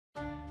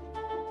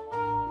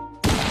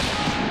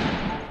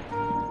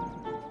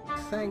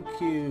thank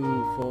you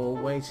for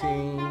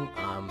waiting.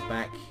 I'm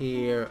back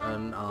here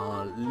in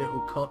our little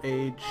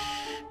cottage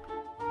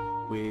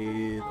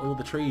with all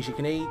the trees you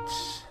can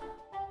eat.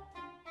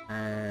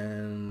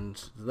 And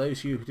those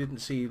of you who didn't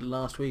see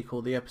last week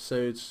or the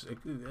episodes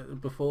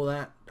before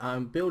that,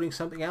 I'm building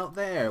something out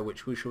there,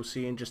 which we shall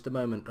see in just a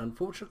moment.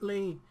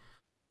 Unfortunately,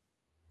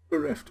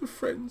 bereft of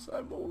friends,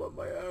 I'm all on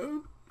my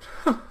own.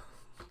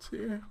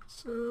 Dear.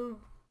 So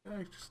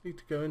I just need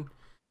to go and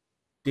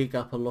dig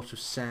up a lot of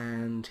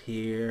sand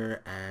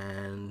here,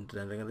 and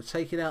then I'm going to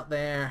take it out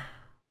there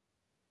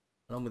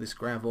along with this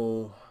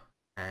gravel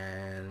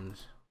and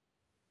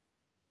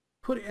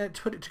put it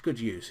to good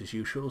use, as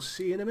you shall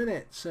see in a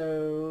minute.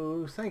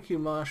 So thank you,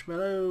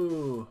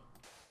 Marshmallow.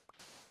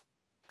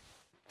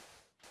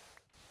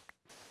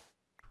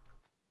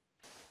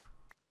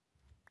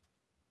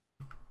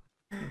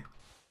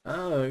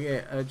 Oh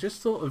yeah, I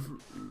just thought of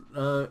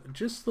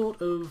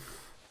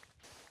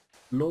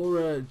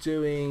Laura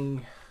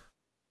doing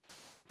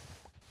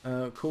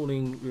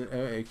calling.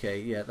 Okay,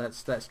 yeah,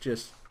 that's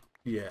just,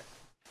 yeah,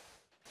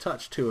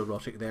 touch too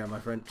erotic there, my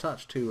friend.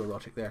 Touch too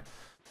erotic there.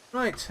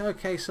 Right,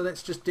 okay, so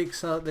let's just dig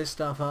some of this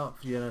stuff up,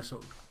 you know,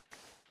 sort of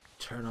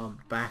turn our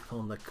back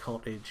on the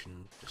cottage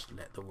and just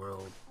let the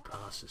world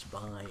pass us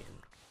by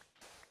and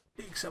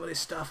dig some of this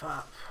stuff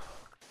up.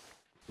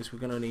 Because we're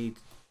going to need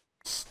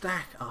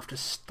stack after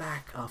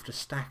stack after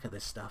stack of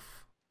this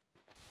stuff.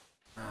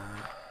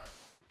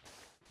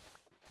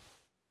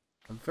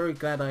 I'm very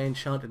glad I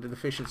enchanted an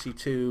efficiency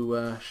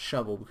 2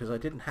 shovel, because I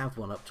didn't have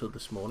one up till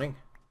this morning.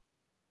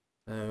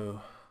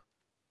 So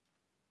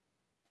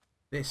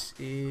this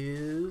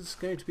is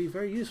going to be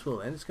very useful,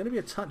 and it's going to be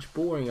a touch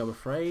boring, I'm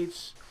afraid.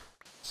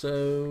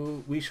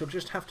 So we shall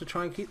just have to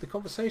try and keep the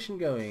conversation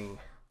going.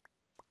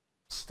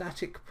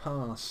 Static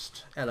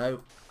past.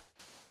 Hello.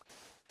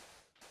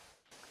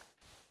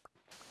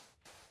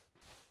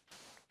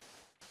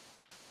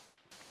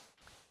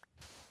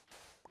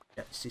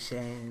 That's the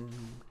sand.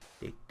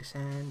 Dig the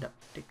sand up.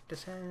 Dig the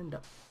sand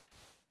up.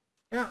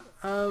 Yeah.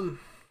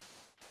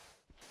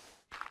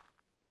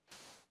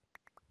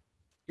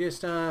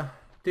 Just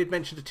did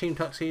mention to Team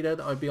Tuxedo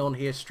that I'd be on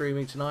here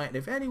streaming tonight, and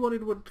if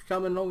anyone would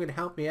come along and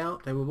help me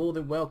out, they were more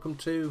than welcome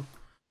to.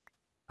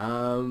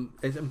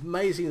 It's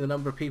amazing the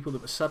number of people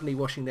that were suddenly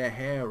washing their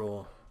hair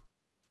or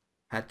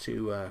had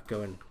to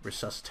go and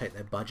resuscitate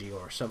their budgie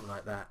or something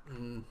like that.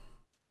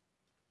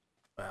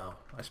 Well,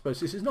 I suppose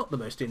this is not the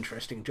most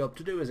interesting job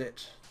to do, is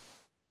it?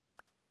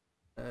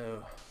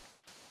 Oh.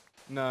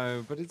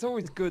 No, but it's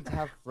always good to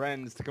have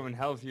friends to come and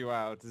help you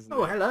out, isn't it?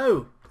 Oh,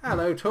 hello.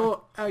 Hello,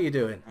 Tort. How you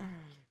doing?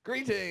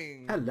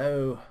 Greetings!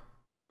 Hello.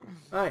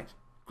 Right,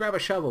 grab a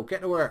shovel,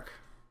 get to work.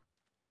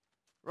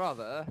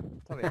 Rather,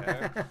 tell you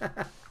how.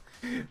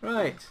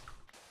 Right.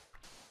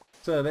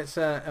 So let's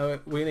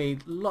we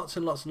need lots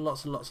and lots and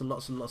lots and lots and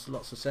lots and lots and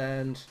lots of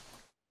sand.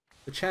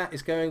 The chat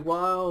is going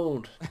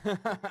wild.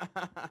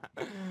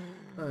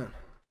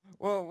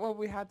 Well,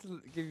 we had to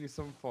give you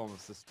some form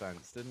of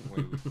suspense, didn't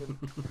we?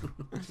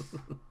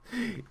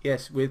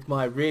 Yes, with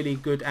my really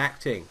good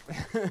acting.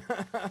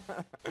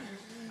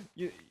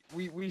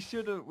 We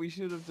should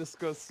have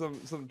discussed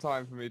some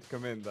time for me to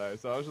come in though.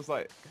 So I was just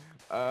like,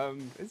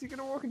 is he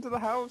gonna walk into the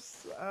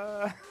house?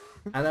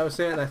 And I was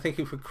sitting there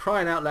thinking, for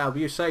crying out loud,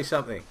 will you say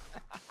something?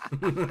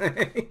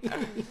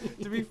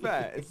 To be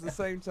fair, it's the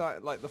same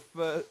time, like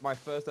my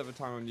first ever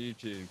time on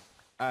YouTube.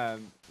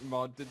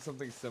 Mod did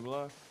something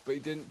similar, but he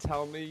didn't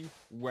tell me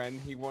when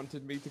he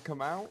wanted me to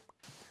come out.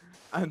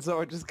 And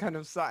so I just kind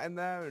of sat in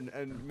there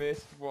and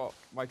missed what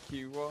my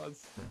cue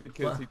was,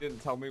 because he didn't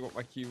tell me what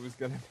my cue was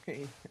going to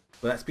be.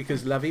 Well, that's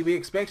because, Lovey, we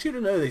expect you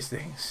to know these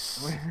things.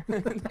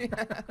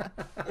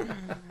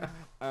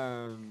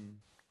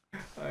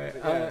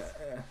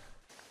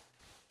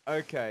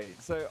 Okay,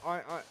 so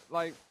I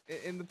like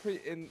in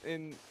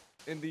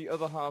the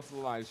other half of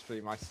the live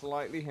stream, I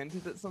slightly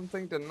hinted at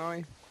something, didn't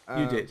I?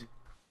 You did.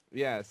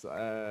 Yes.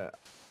 I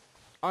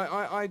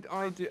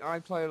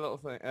play a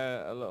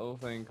little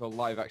thing called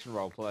live action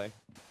roleplay.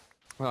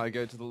 Well, I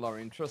go to the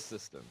Lorien Trust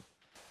system,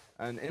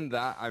 and in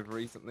that I've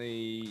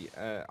recently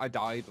I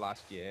died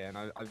last year, and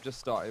I've just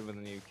started with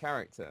a new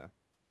character.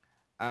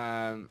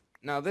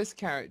 Now this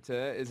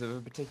character is of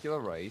a particular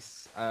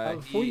race.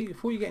 Before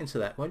you get into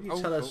that, why don't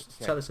you tell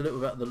us a little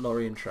about the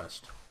Lorien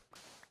Trust?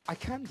 I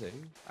can do.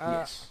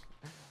 Yes.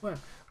 Well,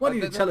 why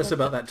don't you tell us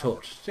about that,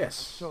 Tort?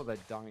 Yes. I'm sure they're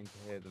dying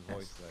to hear the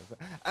voice though.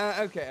 But,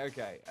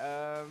 okay.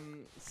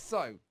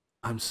 So.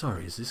 I'm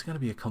sorry. Is this going to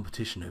be a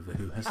competition over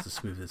who has the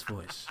smoothest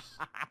voice?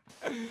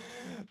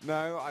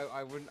 No,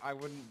 I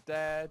wouldn't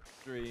dare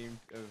dream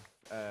of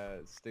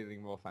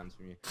stealing more fans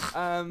from you.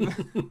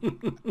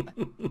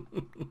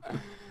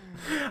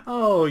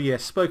 Oh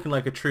yes, spoken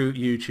like a true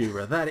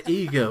YouTuber. That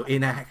ego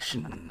in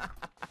action.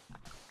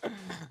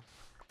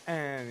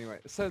 Anyway,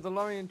 so the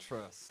Lorien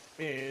Trust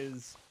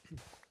is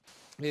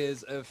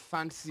a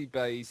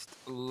fantasy-based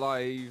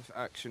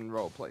live-action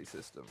roleplay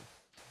system.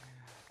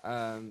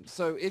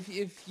 So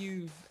if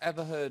you've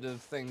ever heard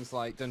of things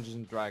like Dungeons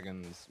and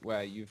Dragons,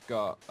 where you've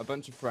got a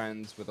bunch of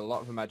friends with a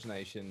lot of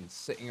imagination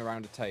sitting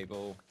around a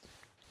table,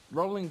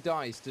 rolling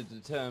dice to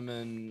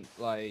determine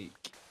like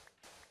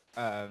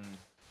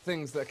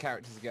things that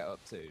characters get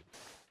up to.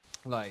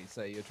 Like,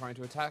 say you're trying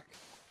to attack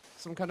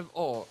some kind of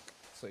orc,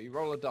 so you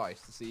roll a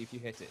dice to see if you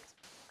hit it.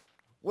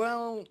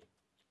 Well,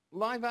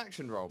 live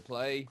action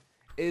roleplay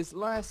is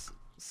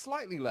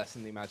slightly less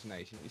in the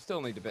imagination. You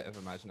still need a bit of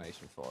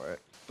imagination for it,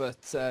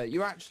 but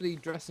you're actually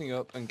dressing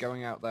up and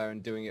going out there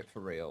and doing it for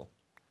real.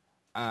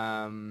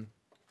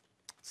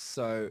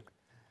 So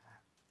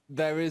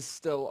there is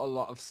still a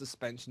lot of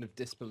suspension of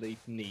disbelief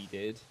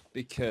needed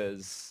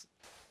because,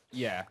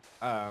 yeah,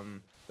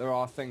 there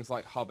are things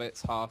like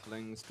hobbits,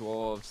 halflings,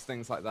 dwarves,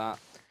 things like that.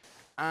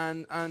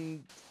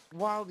 And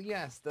while,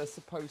 yes, they're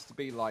supposed to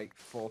be like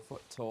 4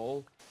 foot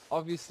tall,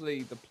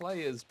 obviously the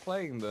players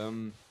playing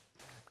them,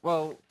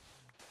 well...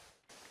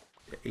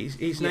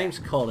 His name's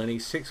Colin,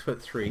 he's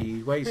 6'3",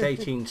 he weighs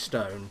 18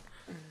 stone.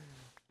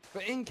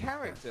 But in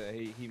character,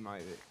 he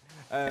might be.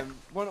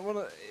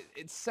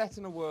 It's set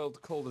in a world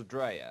called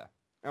Adrea,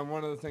 and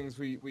one of the things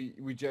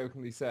we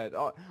jokingly said,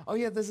 oh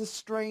yeah, there's a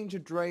strange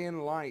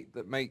Adrean light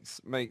that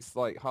makes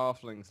like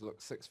halflings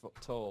look 6 foot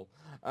tall.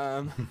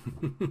 Or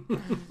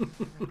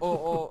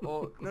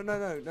no,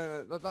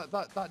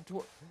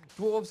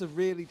 dwarves are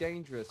really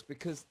dangerous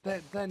because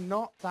they're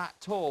not that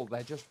tall.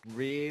 They're just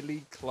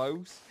really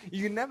close.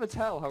 You can never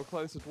tell how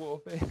close a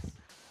dwarf is.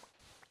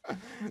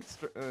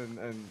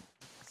 and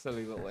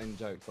silly little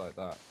in-jokes like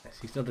that. Yes,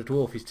 he's not a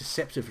dwarf, he's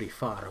deceptively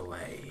far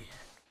away.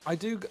 I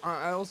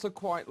also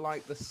quite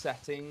like the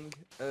setting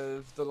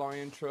of the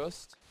Lion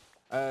Trust.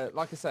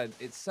 Like I said,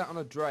 it's set on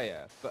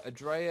Adrea, but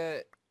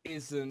Adrea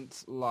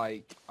isn't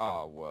like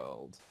our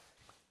world.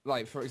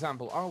 Like, for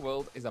example, our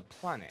world is a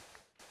planet.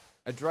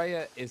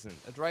 Adrea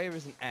isn't. Adrea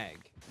is an egg.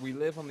 We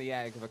live on the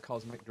egg of a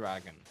cosmic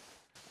dragon.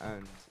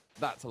 And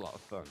that's a lot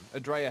of fun.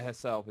 Adrea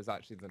herself is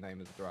actually the name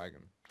of the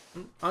dragon.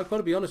 I've got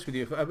to be honest with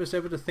you, if I was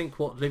ever to think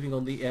what living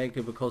on the egg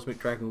of a cosmic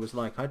dragon was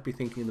like, I'd be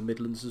thinking in the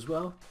Midlands as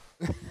well.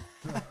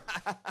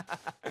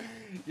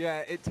 Yeah,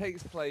 it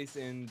takes place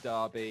in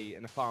Derby,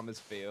 in a farmer's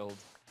field,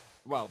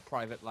 well,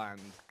 private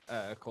land,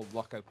 called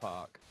Loco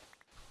Park,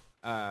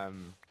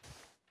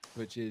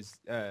 which is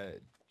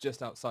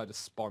just outside of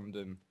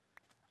Spondon.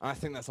 I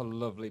think that's a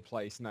lovely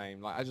place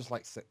name. Like, I just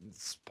like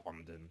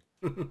Spondon.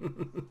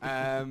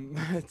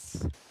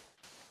 It's...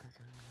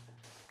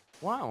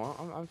 Wow,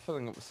 I'm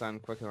filling up the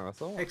sand quicker than I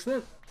thought.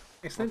 Excellent,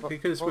 excellent,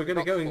 because we're going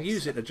to go and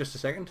use it in just a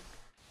second.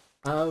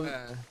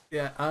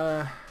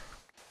 Yeah,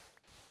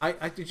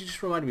 did you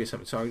just remind me of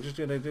something? Sorry, I'm just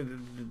going to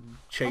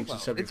change the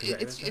subject.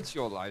 It's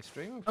your live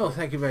stream. Oh,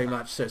 thank you very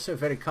much, sir. So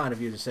very kind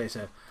of you to say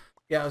so.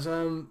 Yeah, I was,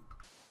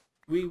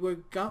 we were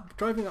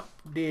driving up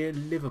near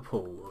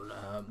Liverpool.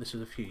 This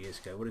was a few years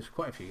ago. Well, it was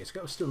quite a few years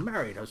ago. I was still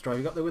married. I was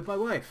driving up there with my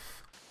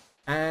wife,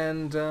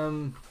 and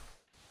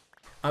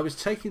I was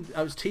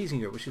teasing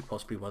her, which is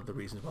possibly one of the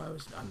reasons why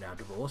I'm now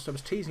divorced. I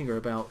was teasing her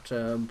about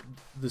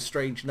the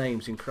strange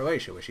names in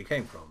Croatia where she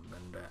came from,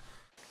 and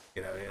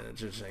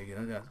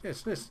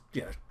just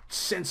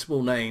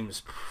sensible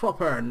names,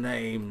 proper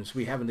names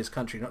we have in this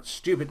country, not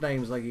stupid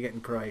names like you get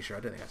in Croatia. I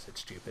don't think I said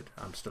stupid.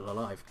 I'm still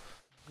alive.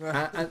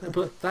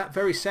 But that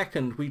very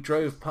second, we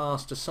drove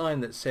past a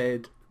sign that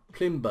said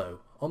Plimbo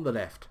on the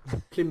left.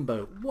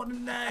 Plimbo. What a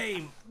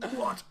name!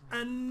 What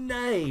a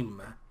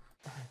name!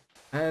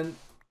 And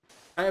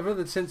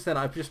ever since then,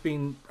 I've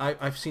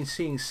seen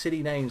seeing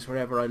silly names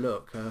wherever I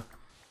look.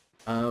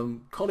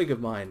 Colleague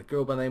of mine, a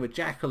girl by the name of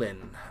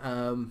Jacqueline,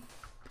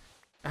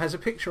 has a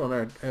picture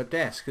on her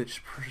desk that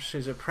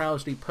she's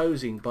proudly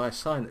posing by a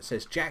sign that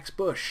says Jack's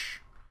Bush.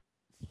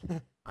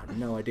 I have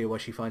no idea why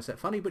she finds that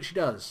funny, but she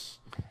does.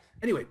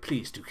 Anyway,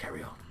 please do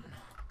carry on.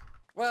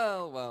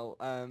 Well,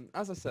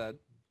 as I said,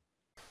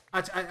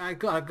 I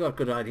got a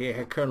good idea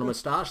here, Colonel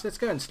Moustache. Let's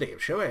go and sleep,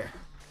 shall we?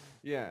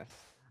 Yes.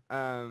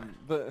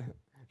 But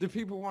do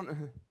people want...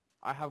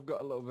 I have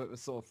got a little bit of a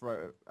sore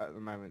throat at the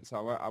moment,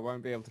 so I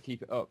won't be able to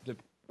keep it up.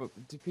 But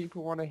do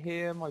people want to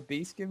hear my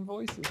Beaskin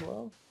voice as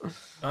well?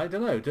 I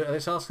don't know.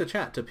 Let's ask the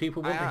chat. Do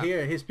people want to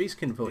hear his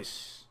Beaskin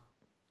voice?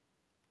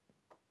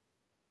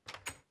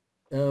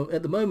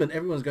 At the moment,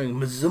 everyone's going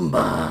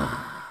Mazumba.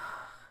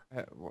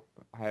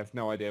 I have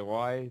no idea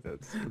why.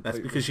 That's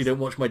because you don't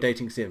watch my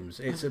dating sims.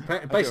 It's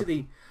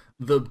basically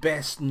the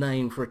best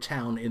name for a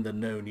town in the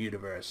known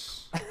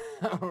universe.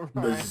 Right.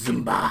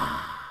 Mazumba.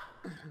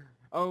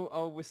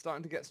 Oh, we're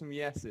starting to get some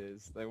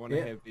yeses. They want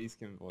to hear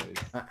Beaskin voice.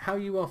 How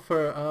you off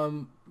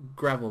for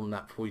gravel and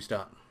that before we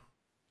start?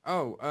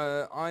 Oh,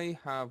 I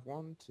have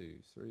 1, 2,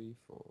 3,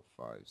 4,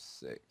 5,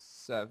 6,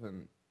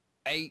 7,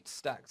 8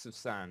 stacks of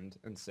sand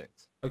and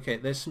 6. Okay,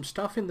 there's some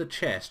stuff in the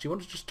chest. Do you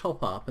want to just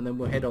top up and then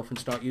we'll head off and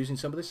start using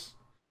some of this?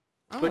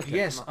 Oh, but okay.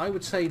 yes, I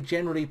would say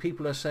generally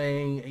people are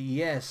saying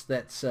yes.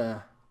 That's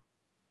Okay.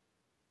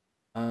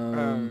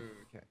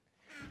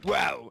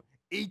 Well,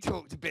 he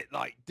talked a bit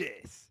like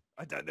this.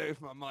 I don't know if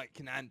my mic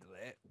can handle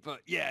it, but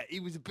yeah, he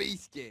was a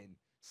beaskin.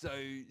 So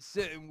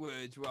certain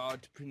words were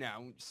hard to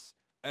pronounce,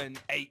 and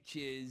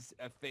H's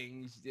are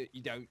things that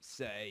you don't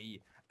say,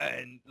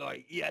 and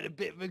like he had a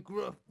bit of a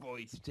gruff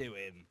voice to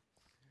him.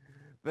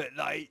 But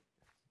like,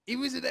 He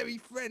was a very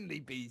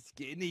friendly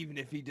beaskin, even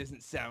if he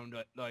doesn't sound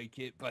like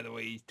it by the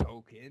way he's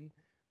talking.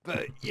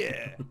 But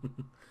yeah.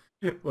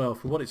 Well,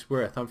 for what it's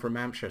worth, I'm from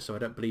Hampshire, so I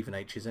don't believe in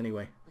H's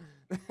anyway.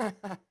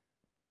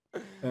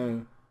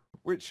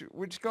 Which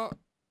got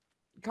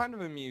kind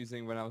of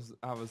amusing when I was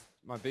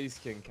my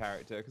beaskin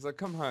character, because I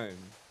come home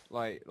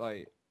like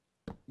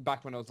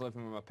back when I was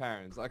living with my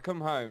parents. I come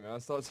home and I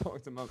start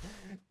talking to Mum.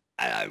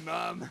 Hello,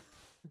 Mum.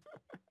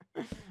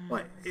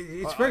 Well,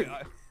 it's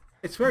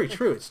very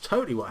true. It's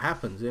totally what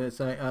happens. It's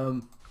like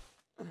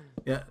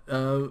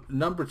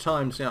number of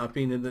times I've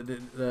been in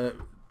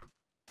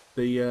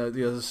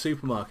the other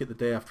supermarket the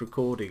day after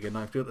recording, and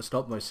I've got to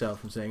stop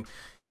myself from saying,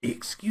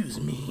 "Excuse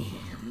me,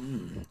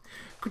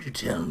 could you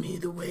tell me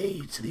the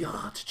way to the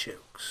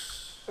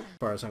artichokes?" As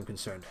far as I'm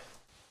concerned.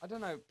 I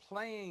don't know.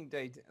 Playing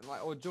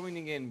or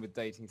joining in with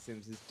dating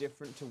sims is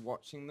different to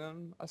watching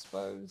them. I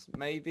suppose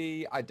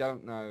maybe I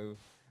don't know,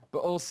 but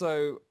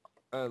also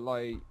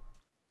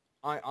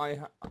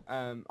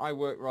I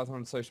work rather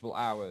unsociable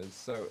hours,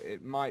 so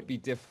it might be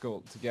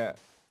difficult to get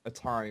a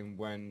time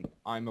when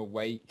I'm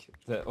awake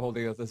that all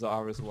the others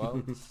are as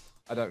well.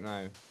 I don't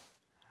know.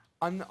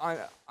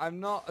 I'm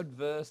not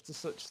adverse to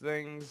such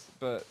things,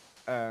 but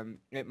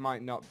it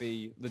might not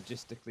be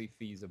logistically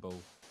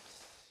feasible.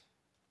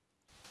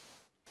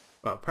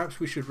 Well, perhaps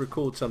we should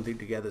record something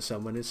together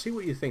somewhere and see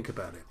what you think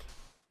about it.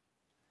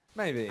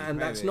 Maybe. And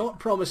that's not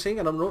promising,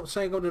 and I'm not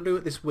saying I'm going to do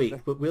it this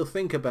week, but we'll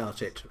think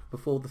about it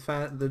before the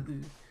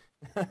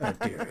oh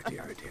dear.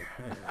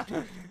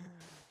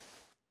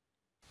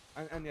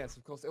 And yes,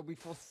 of course, it'll be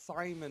for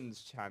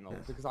Simon's channel,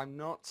 because I'm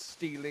not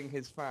stealing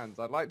his fans.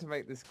 I'd like to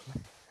make this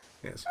clear.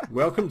 Yes.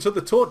 Welcome to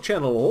the Tort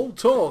channel, all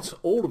Tort,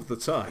 all of the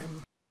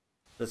time.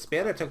 The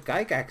spirit of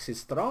Gygax is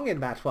strong in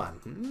that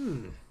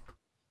one.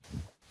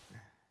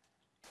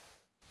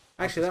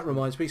 Actually, that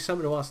reminds me,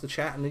 someone who asked the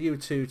chat, and you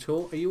two,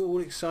 Tort, are you all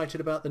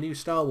excited about the new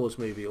Star Wars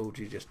movie, or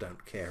do you just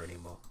don't care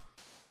anymore?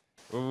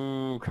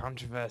 Ooh,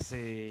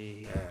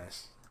 controversy.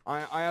 Yes.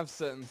 I have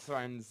certain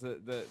friends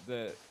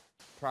that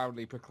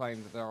proudly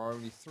proclaim that there are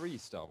only 3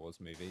 Star Wars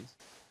movies.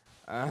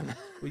 Well,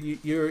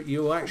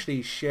 you're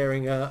actually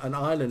sharing an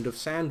island of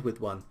sand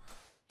with one.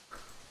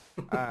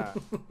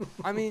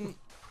 I mean,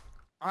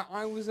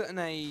 I was at an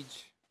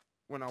age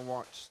when I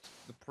watched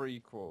the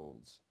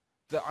prequels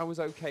that I was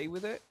okay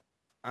with it.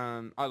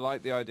 I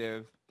like the idea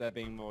of there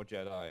being more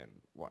Jedi and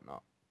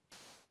whatnot.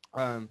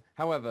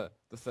 However,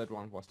 the third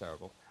one was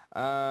terrible.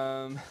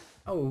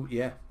 Oh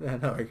yeah, no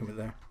argument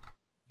there.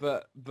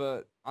 But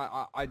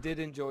I did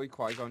enjoy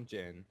Qui-Gon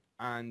Jinn,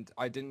 and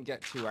I didn't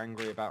get too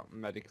angry about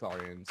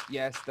midichlorians.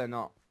 Yes, they're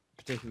not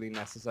particularly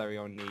necessary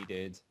or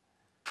needed.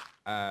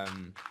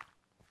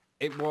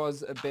 It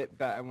was a bit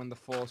better when the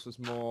Force was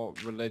more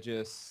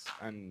religious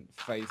and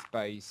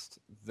faith-based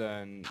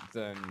than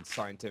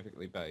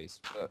scientifically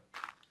based. But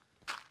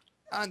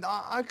and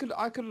I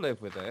could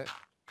live with it.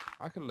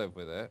 I could live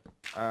with it.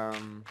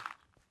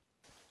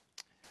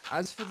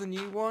 As for the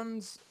new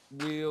ones,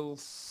 we'll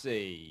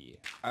see.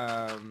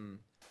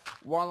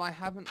 While I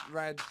haven't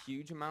read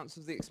huge amounts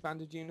of the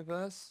expanded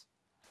universe,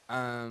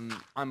 I'm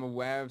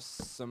aware of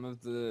some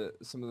of the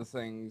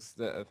things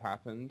that have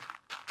happened.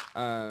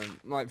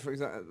 Like for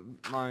example,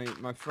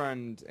 my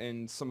friend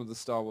in some of the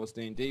Star Wars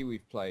D&D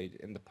we've played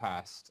in the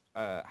past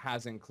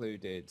has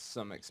included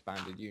some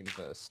expanded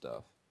universe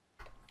stuff.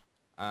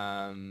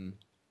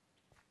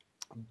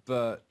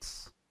 But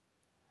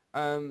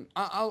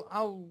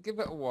I'll give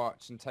it a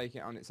watch and take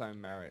it on its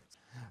own merits.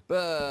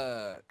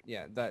 But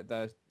yeah,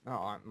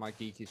 my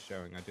geek is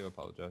showing. I do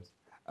apologise.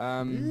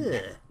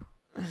 Put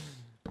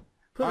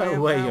that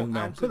away, young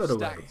man. Out Put of that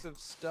away. stacks of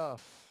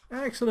stuff.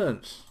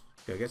 Excellent.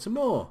 Go get some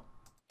more.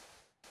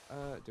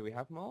 Do we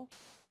have more?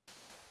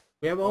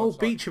 We have a whole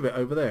beach of it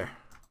over there.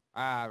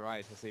 Ah,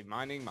 right. I see.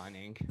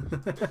 Mining.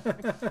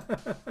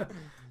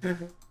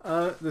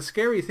 The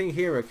scary thing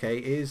here, okay,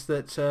 is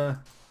that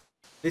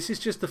this is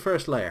just the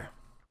first layer.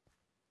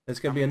 There's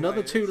going to be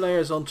another 2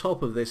 layers on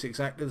top of this,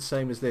 exactly the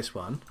same as this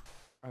one.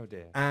 Oh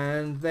dear.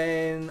 And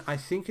then I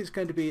think it's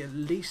going to be at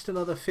least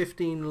another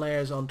 15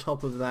 layers on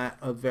top of that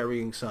of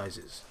varying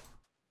sizes.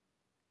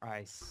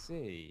 I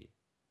see.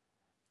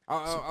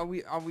 Are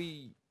we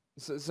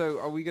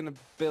going to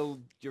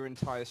build your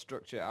entire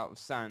structure out of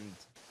sand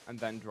and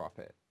then drop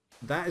it?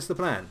 That is the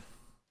plan.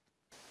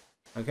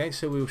 Okay,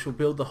 so we shall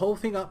build the whole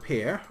thing up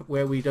here,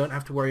 where we don't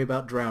have to worry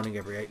about drowning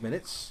every 8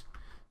 minutes.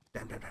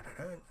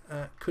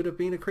 Could have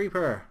been a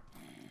creeper.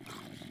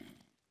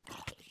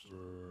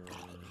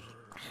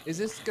 Is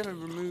this going to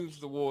remove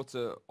the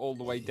water all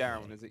the way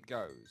down as it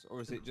goes, or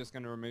is it just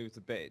going to remove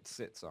the bit it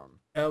sits on?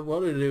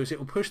 What it'll do is it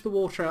will push the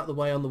water out of the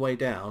way on the way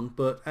down,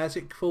 but as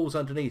it falls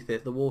underneath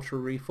it, the water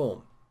will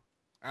reform.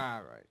 Ah,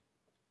 right.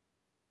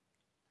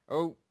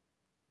 Oh,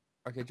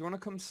 okay, do you want to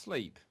come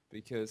sleep?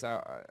 Because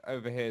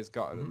over here's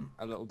got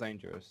a little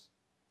dangerous.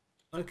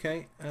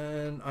 Okay,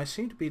 and I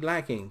seem to be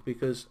lagging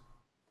because...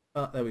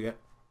 Oh, there we go.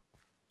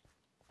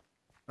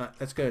 Right,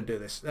 let's go and do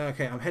this.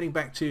 Okay, I'm heading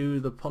back to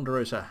the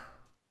Ponderosa.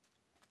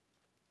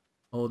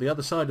 Or the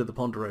other side of the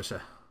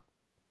Ponderosa.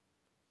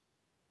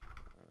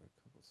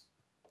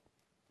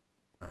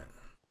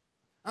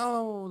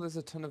 Oh, there's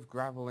a ton of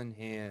gravel in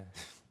here.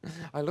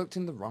 I looked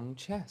in the wrong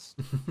chest.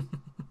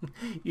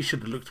 You should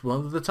have looked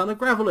one with a ton of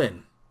gravel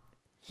in.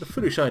 The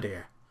foolish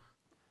idea.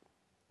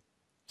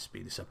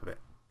 Speed this up a bit.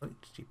 Oh,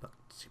 cheaper.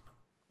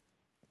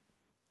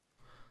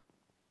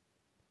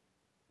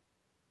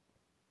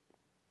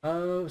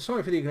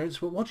 Sorry for the ignorance,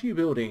 but what are you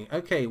building?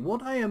 Okay,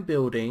 what I am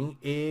building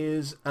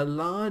is a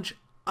large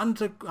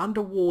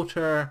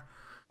underwater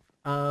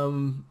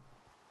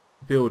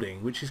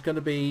building, which is going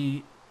to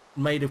be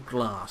made of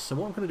glass. So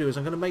what I'm going to do is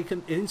I'm going to make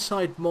an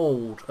inside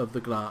mold of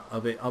the glass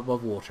of it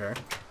above water,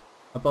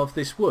 above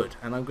this wood,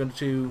 and I'm going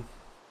to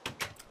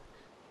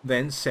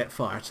then set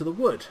fire to the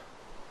wood.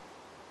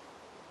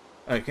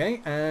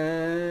 Okay,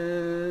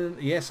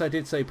 and yes, I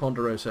did say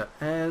Ponderosa,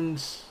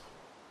 and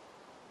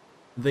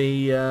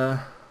the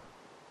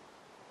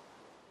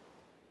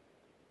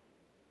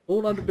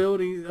all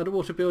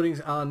underwater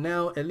buildings are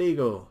now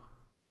illegal.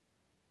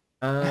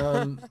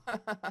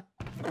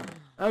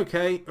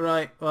 Okay,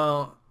 right.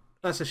 Well,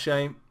 that's a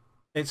shame.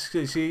 You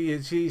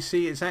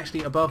see, it's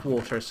actually above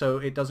water, so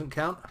it doesn't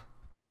count.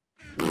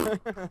 For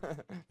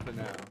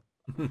now.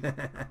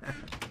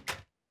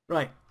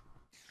 Right.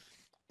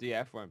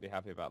 DF won't be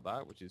happy about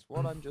that, which is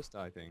what I'm just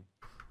typing.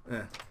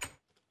 Yeah.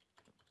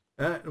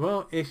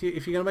 Well, if you're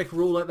going to make a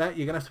rule like that,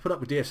 you're going to have to put up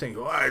with DF saying,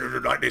 oh, I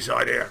don't like this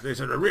idea. This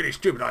is a really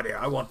stupid idea.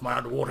 I want my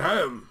underwater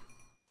home.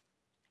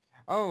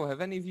 Oh,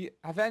 have any of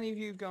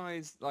you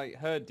guys like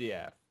heard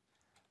DF?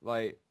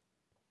 Like,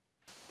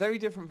 very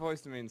different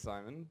voice to me and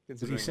Simon.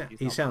 Considering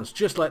He sounds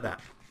just like that.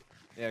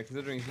 Yeah,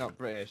 considering he's not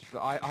British, but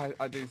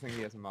I do think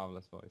he has a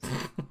marvelous voice.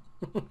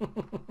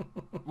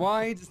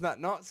 Why does that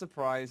not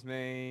surprise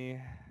me?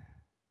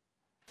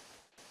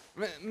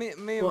 Me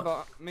and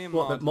What,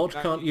 that Mod Mod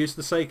can't use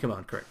the say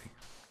command correctly?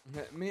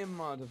 Me and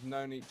Mod have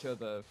known each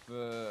other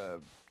for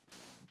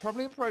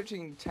probably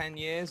approaching 10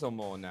 years or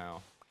more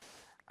now.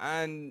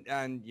 And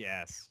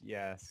yes,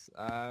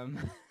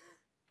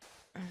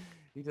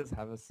 he does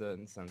have a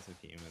certain sense of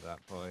humour,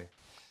 that boy.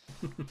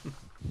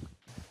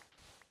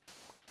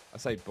 I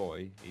say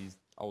boy, he's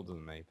older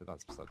than me, but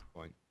that's beside the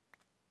point.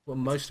 Well,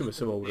 most of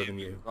us are older than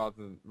you.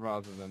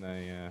 Rather than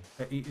a...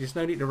 There's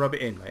no need to rub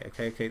it in, mate.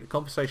 Okay, the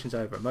conversation's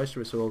over. Most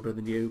of us are older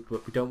than you,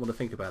 but we don't want to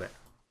think about it.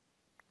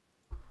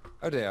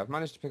 Oh dear, I've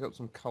managed to pick up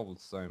some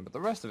cobblestone, but the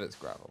rest of it's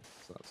gravel,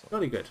 so that's all.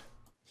 Very good.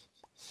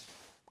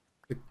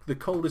 The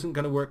coal isn't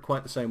going to work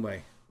quite the same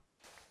way.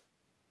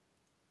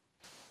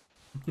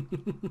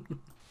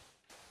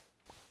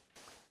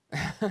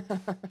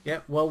 Yeah,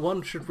 well,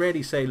 one should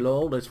really say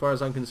lol, as far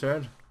as I'm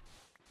concerned.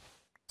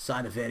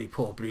 Sign of very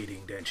poor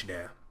breeding, don't you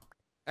know?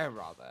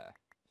 Rather.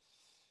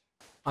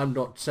 I'm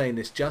not saying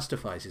this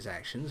justifies his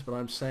actions, but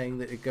I'm saying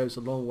that it goes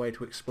a long way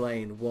to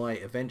explain why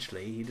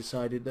eventually he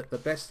decided that the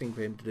best thing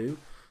for him to do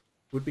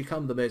would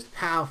become the most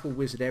powerful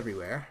wizard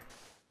everywhere,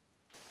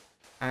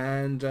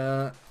 and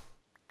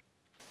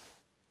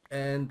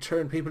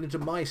turn people into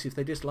mice if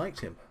they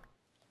disliked him.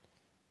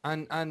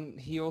 And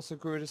he also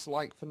grew a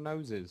dislike for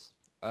noses.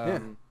 Yeah.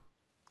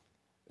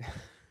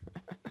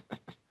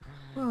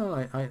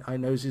 Well, I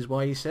knows is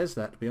why he says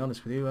that, to be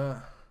honest with you.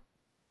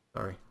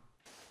 Sorry.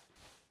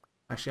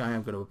 Actually, I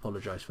am going to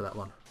apologise for that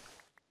one.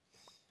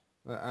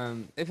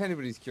 If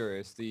anybody's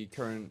curious, the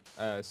current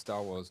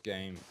Star Wars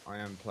game I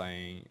am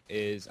playing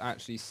is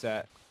actually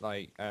set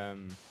like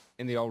in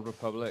the Old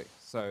Republic,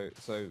 so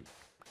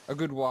a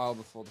good while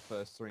before the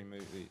first three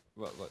movies.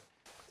 Well, look,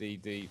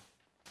 the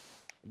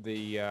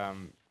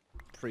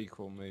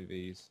prequel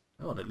movies.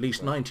 Oh, at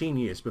least 19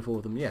 years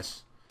before them,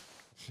 yes.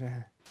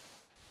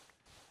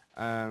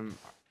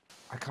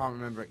 I can't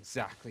remember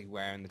exactly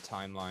where in the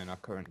timeline our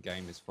current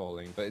game is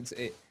falling, but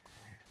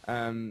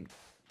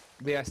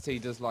the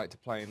ST does like to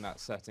play in that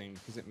setting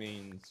because it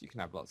means you can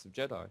have lots of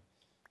Jedi.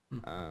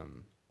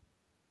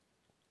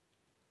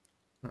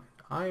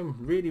 I'm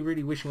really,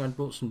 really wishing I'd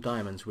brought some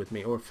diamonds with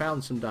me, or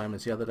found some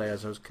diamonds the other day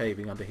as I was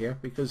caving under here,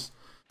 because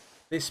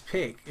this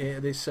pick,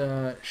 this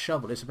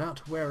shovel is about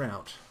to wear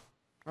out.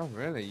 Oh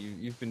really?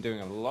 You've been doing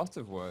a lot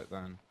of work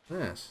then.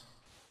 Yes.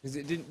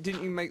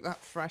 Didn't you make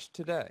that fresh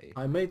today?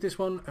 I made this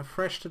one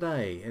fresh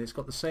today, and it's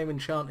got the same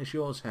enchant as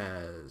yours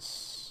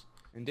has.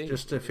 Indeed.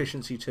 Just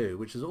efficiency 2,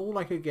 which is all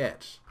I could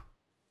get.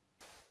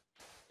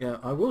 Yeah,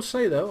 I will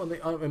say though,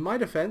 in my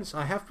defence,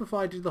 I have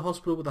provided the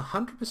hospital with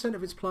 100%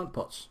 of its plant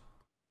pots.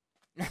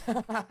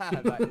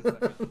 That is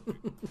true.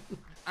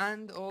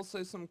 And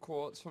also some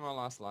quartz from our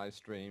last live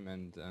stream,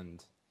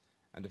 and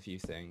a few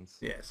things.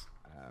 Yes.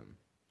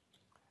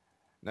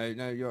 No,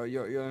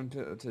 your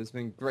input has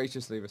been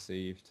graciously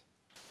received,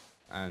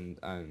 and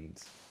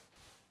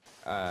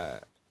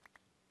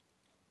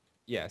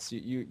yes,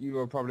 you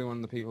are probably one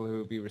of the people who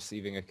will be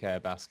receiving a care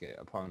basket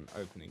upon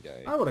opening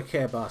day. I want a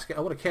care basket. I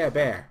want a care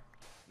bear.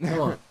 Come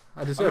on,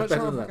 I deserve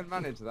better than that. I'm not sure if I can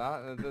manage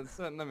that. There's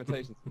certain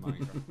limitations to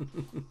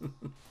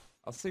Minecraft.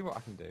 I'll see what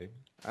I can do.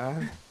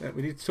 Yeah,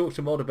 we need to talk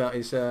to Mod about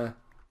his.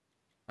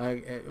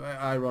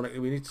 Ironically,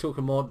 we need to talk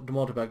to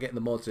Mod about getting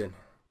the mods in.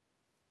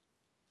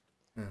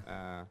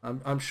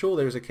 I'm sure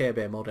there is a Care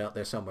Bear mod out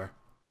there somewhere.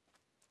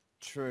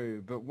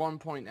 True, but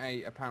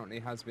 1.8 apparently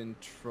has been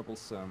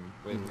troublesome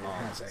with It mods.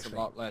 has, It's a actually.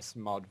 lot less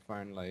mod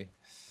friendly,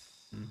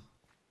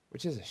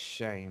 which is a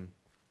shame.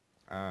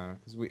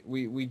 Because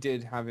we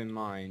did have in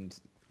mind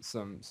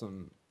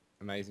some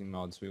amazing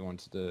mods we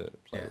wanted to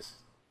play with. Yes.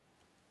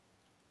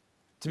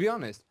 To be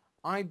honest,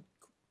 I'd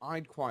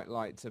quite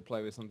like to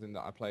play with something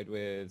that I played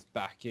with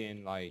back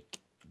in like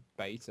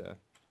beta,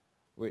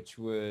 which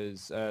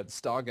was the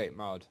Stargate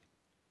mod.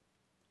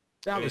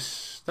 That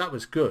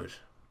was good.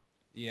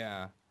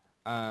 Yeah.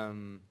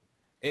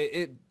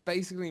 It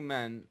basically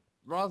meant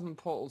rather than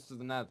portals to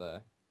the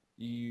Nether,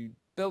 you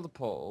build a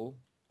portal,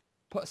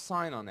 put a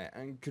sign on it,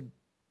 and could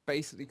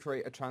basically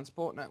create a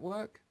transport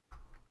network.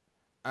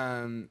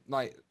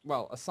 Like,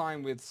 well, a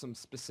sign with some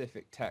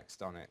specific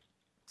text on it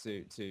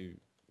to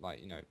like,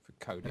 you know, for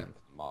coding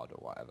for the mod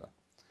or whatever.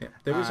 Yeah,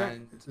 there is.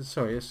 And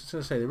Sorry, I was just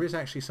going to say there is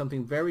actually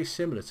something very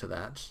similar to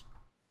that,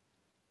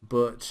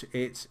 but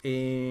it's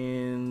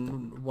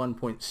in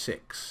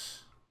 1.6.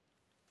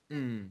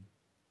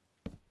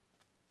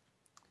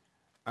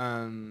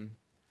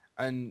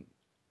 And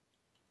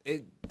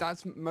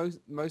that's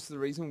most of the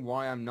reason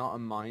why I'm not a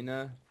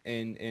miner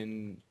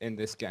in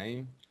this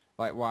game.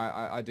 Like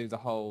why I do the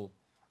whole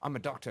I'm a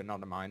doctor,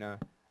 not a miner,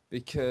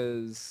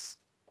 because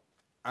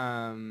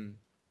the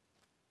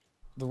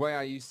way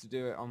I used to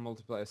do it on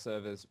multiplayer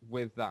servers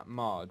with that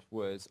mod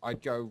was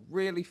I'd go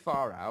really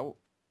far out,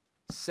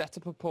 set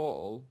up a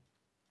portal,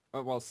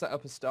 well, set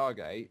up a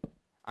Stargate,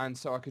 and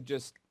so I could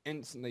just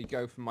instantly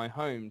go from my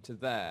home to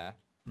there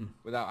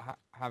without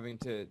having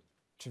to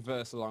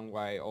traverse a long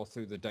way or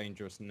through the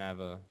dangerous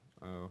Nether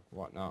or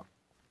whatnot.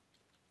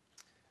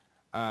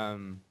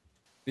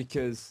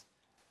 Because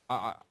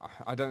I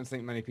don't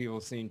think many people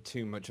have seen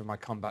too much of my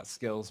combat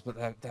skills, but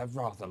they're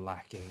rather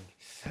lacking.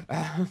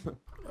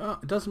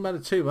 It doesn't matter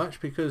too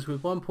much because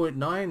with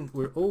 1.9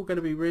 we're all going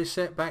to be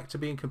reset back to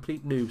being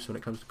complete noobs when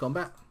it comes to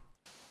combat.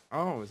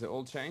 Oh, is it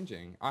all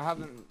changing? I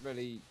haven't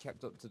really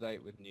kept up to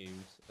date with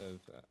news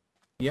of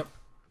Yep.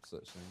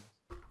 such things.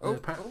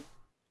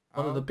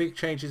 One of the big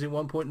changes in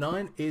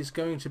 1.9 is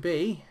going to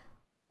be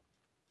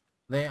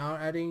they are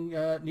adding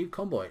a new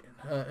combat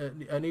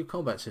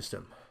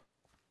system.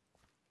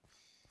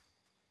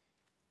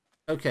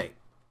 Okay.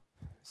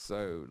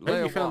 So I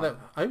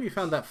hope you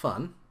found that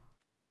fun.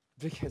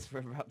 Because we're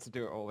about to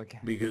do it all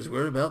again. Because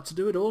we're about to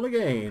do it all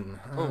again.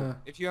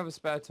 If you have a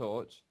spare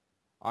torch,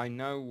 I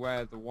know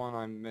where the one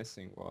I'm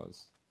missing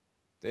was.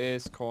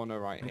 This corner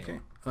right Okay.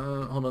 here.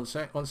 Hold on a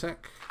sec. One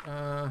sec.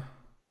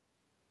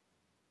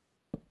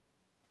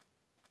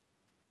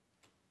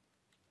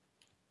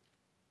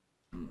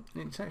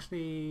 It's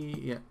actually...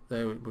 Yeah,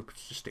 there, we'll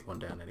just stick one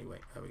down anyway.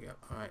 There we go.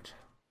 Alright.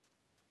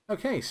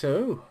 Okay,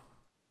 so...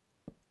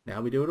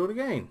 Now we do it all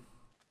again.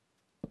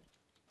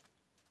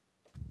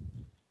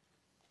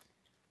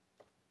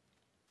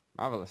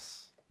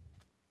 Marvellous.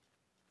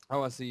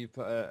 Oh, I see you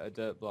put a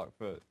dirt block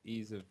for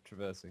ease of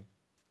traversing.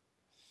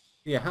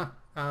 Yeah,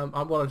 what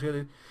I'm going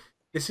to...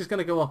 This is going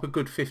to go up a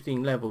good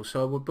 15 levels,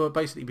 so I would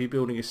basically be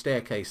building a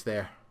staircase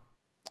there.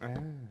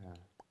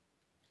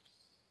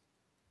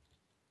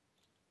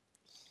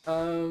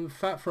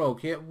 Fat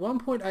Frog, yeah,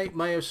 1.8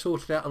 may have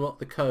sorted out a lot of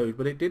the code,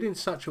 but it did in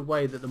such a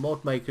way that the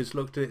mod makers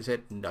looked at it and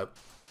said, nope,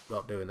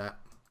 not doing that.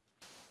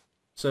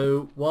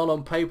 So while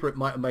on paper it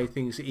might have made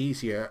things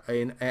easier,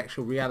 in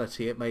actual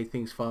reality it made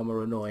things far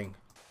more annoying.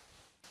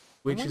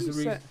 Which is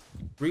the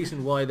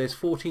reason why there's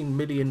 14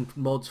 million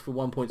mods for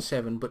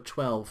 1.7 but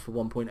 12 for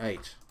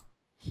 1.8.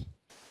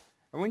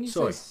 And when you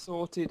say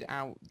sorted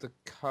out the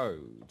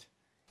code,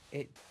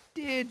 it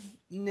did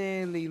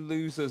nearly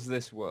lose us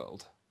this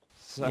world.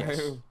 So yes.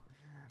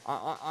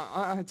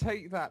 I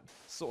take that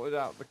sorted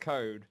out the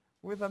code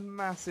with a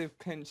massive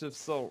pinch of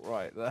salt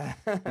right there,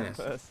 yes.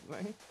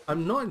 Personally.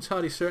 I'm not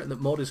entirely certain that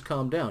mod has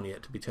calmed down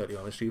yet, to be totally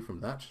honest with you,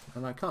 from that,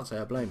 and I can't say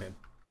I blame him.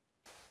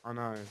 I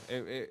know.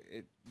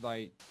 It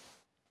like,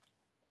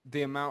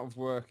 the amount of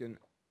work and...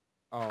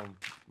 Oh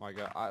my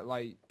god,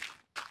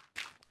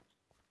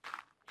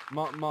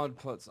 Mod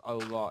puts a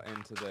lot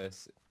into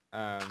this,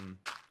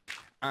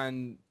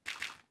 and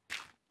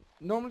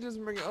normally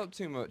doesn't bring it up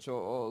too much,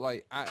 or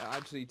like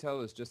actually tell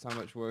us just how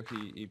much work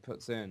he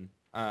puts in.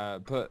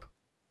 But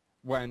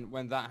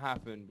when that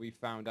happened, we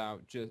found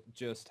out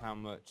just how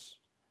much,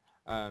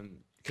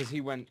 because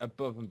he went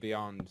above and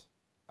beyond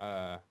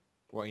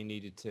what he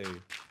needed to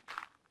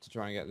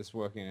try and get this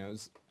working. It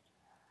was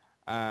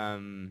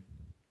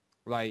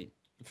like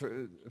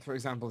for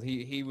example,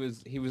 he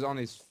was on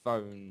his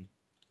phone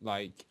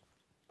like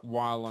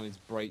while on his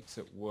breaks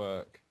at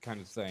work, kind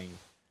of thing,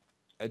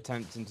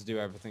 attempting to do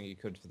everything he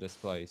could for this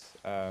place.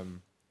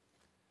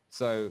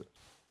 So,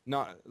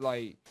 not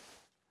like,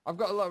 I've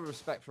got a lot of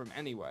respect for him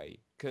anyway,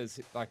 because,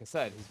 like I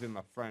said, he's been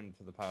my friend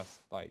for the past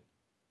like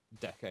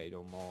decade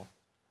or more.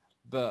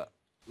 But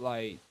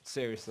like,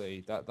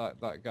 seriously,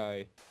 that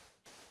guy,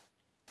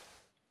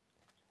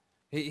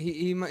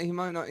 he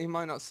might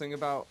not sing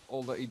about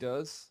all that he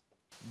does,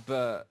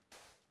 but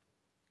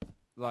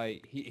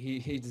like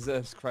he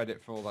deserves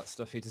credit for all that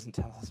stuff he doesn't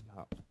tell us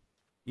about.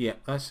 Yeah,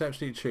 that's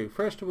absolutely true.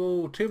 First of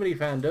all, too many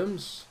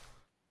fandoms.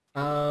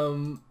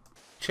 Um,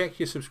 check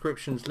your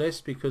subscriptions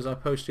list because I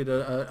posted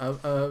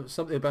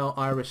something about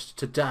Iris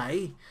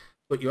today.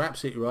 But you're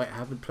absolutely right. I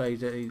haven't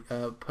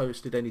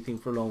posted anything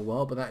for a long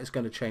while, but that is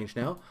going to change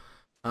now.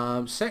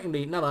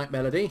 Secondly, Night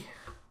Melody,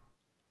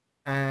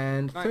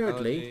 and Night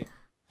thirdly,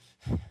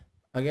 Melody.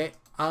 okay,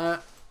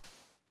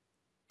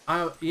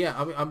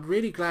 I'm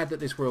really glad that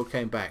this world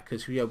came back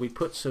because we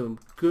put some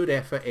good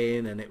effort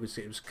in and it was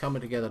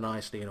coming together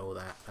nicely and all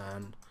that.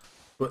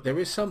 But there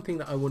is something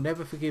that I will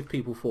never forgive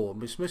people for,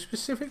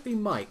 specifically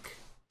Mike,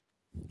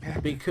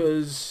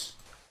 because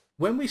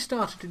when we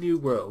started a new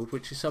world,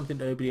 which is something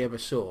that nobody ever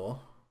saw,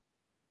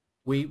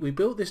 we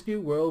built this new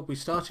world. We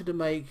started to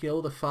make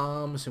all the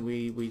farms and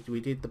we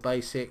did the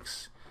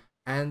basics,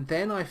 and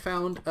then I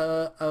found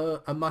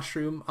a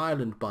mushroom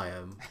island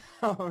biome.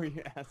 Oh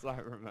yes, I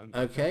remember.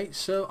 Okay,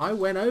 so I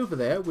went over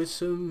there with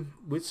some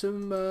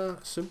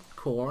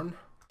corn,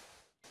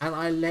 and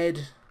I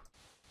led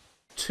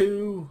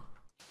 2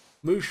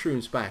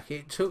 mushrooms back.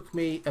 It took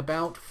me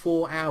about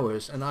 4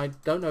 hours, and I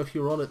don't know if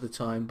you were on at the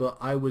time, but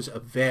I was a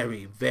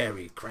very,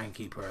 very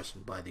cranky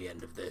person by the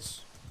end of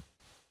this.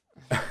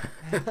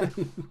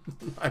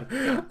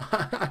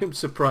 I'm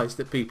surprised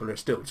that people are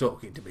still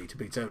talking to me, to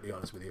be totally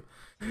honest with you.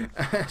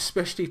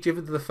 Especially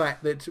given the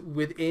fact that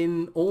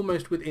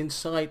almost within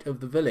sight of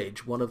the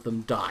village, one of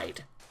them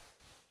died.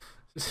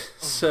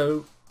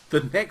 So the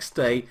next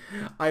day,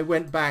 I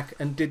went back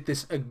and did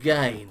this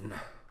again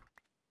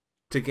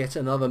to get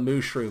another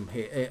mushroom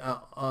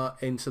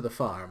into the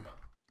farm.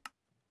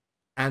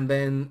 And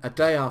then a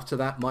day after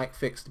that, Mike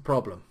fixed the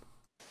problem.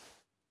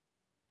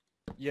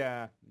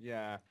 Yeah.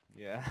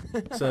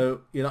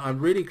 So, I'm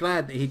really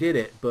glad that he did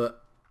it,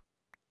 but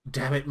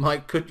damn it,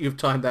 Mike, couldn't you have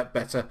timed that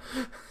better?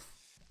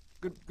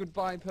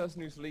 Goodbye,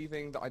 person who's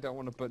leaving. That I don't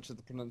want to butcher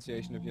the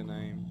pronunciation of your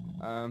name.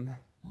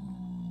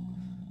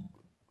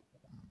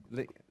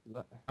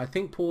 I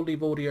think Paul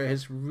Leave Audio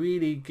has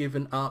really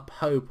given up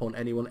hope on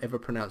anyone ever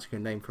pronouncing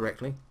your name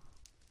correctly.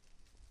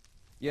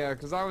 Yeah,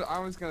 because I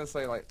was gonna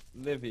say like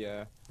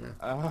Livia. Yeah.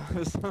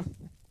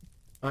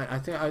 I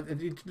think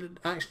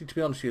actually, to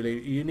be honest with you,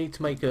 you need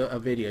to make a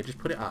video. Just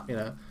put it up,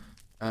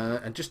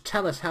 and just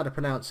tell us how to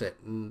pronounce it,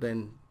 and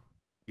then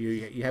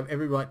you have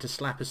every right to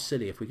slap us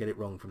silly if we get it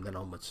wrong from then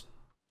onwards.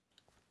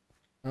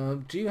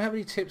 Do you have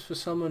any tips for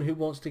someone who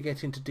wants to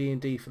get into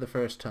D&D for the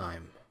first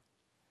time?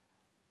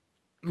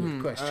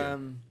 Good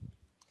question.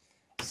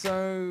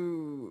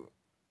 So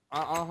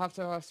I'll have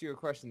to ask you a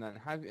question then.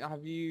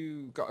 Have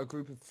you got a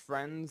group of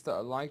friends that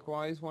are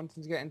likewise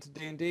wanting to get into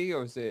D&D,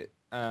 or is it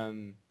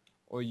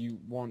or you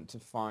want to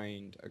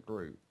find a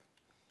group?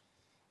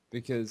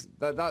 Because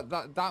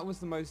that was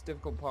the most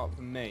difficult part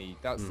for me.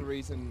 That's the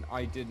reason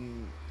I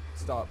didn't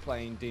start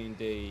playing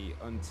D&D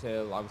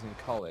until I was in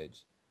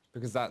college,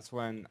 because that's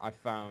when I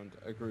found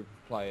a group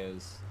of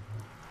players,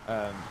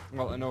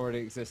 an already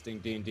existing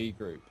D&D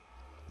group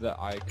that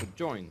I could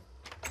join.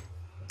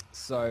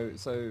 So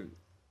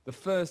the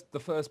first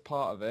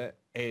part of it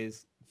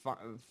is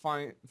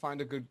find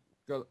a good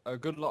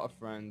lot of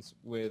friends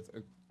with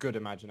a good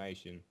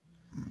imagination.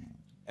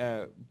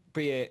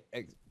 Be it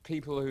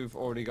people who've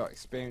already got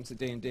experience at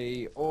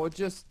D&D, or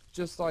just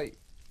like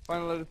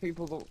find a load of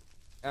people that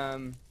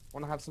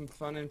want to have some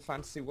fun in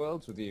fantasy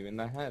worlds with you in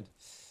their head.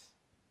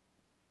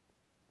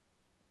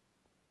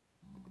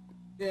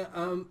 Yeah,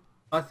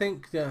 I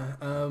think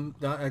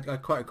I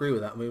quite agree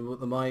with that. I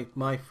mean,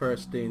 my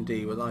first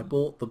D&D was I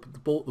bought the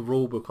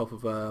rule book off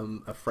of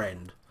a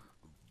friend,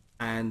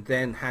 and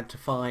then had to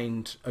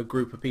find a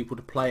group of people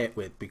to play it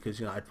with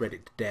because I'd read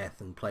it to death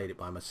and played it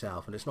by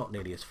myself, and it's not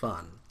nearly as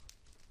fun.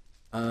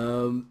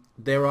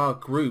 There are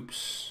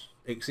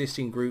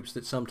existing groups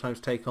that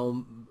sometimes take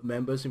on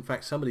members. In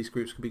fact, some of these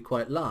groups can be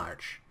quite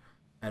large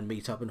and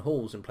meet up in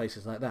halls and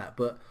places like that.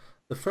 But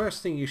the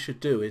first thing you should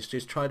do is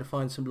just try to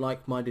find some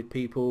like-minded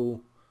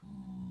people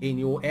in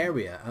your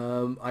area.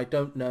 I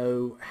don't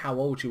know how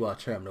old you are,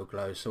 Terminal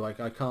Glow, so I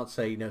can't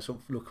say sort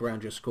of look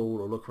around your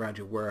school or look around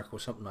your work or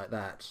something like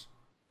that.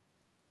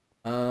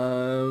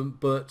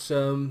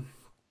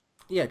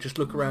 Yeah, just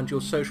look around your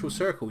social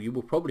circle. You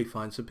will probably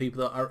find some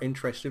people that are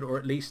interested, or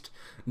at least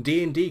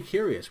D&D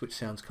curious, which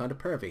sounds kind of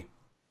pervy.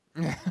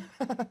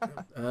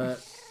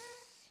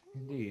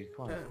 Indeed,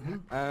 quite.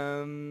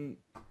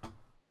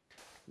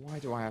 Why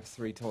do I have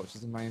 3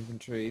 torches in my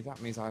inventory? That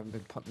means I haven't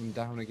been putting them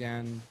down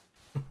again.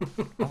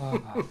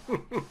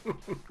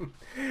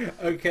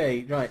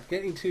 Okay, right.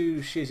 Getting to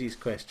Shizzy's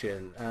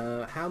question.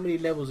 How many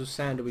levels of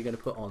sand are we going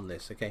to put on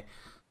this? Okay.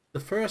 The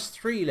first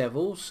 3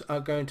 levels are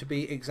going to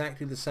be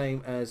exactly the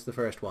same as the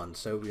first one,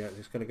 so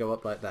it's going to go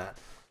up like that.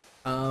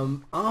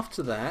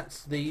 After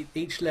that,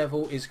 each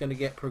level is going to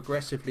get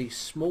progressively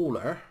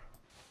smaller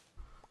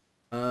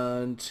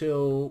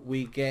until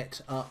we get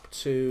up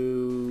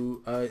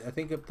to I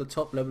think at the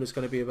top level is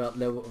going to be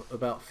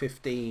about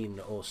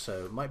 15 or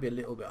so. It might be a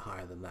little bit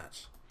higher than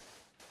that.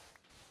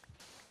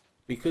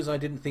 Because I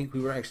didn't think we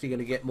were actually going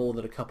to get more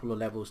than a couple of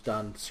levels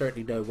done,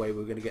 certainly no way we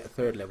were going to get a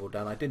 3rd level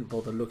done, I didn't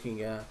bother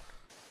looking up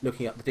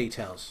the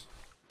details.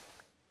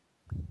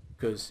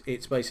 because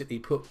it's basically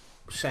put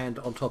sand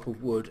on top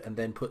of wood and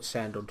then put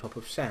sand on top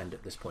of sand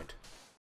at this point.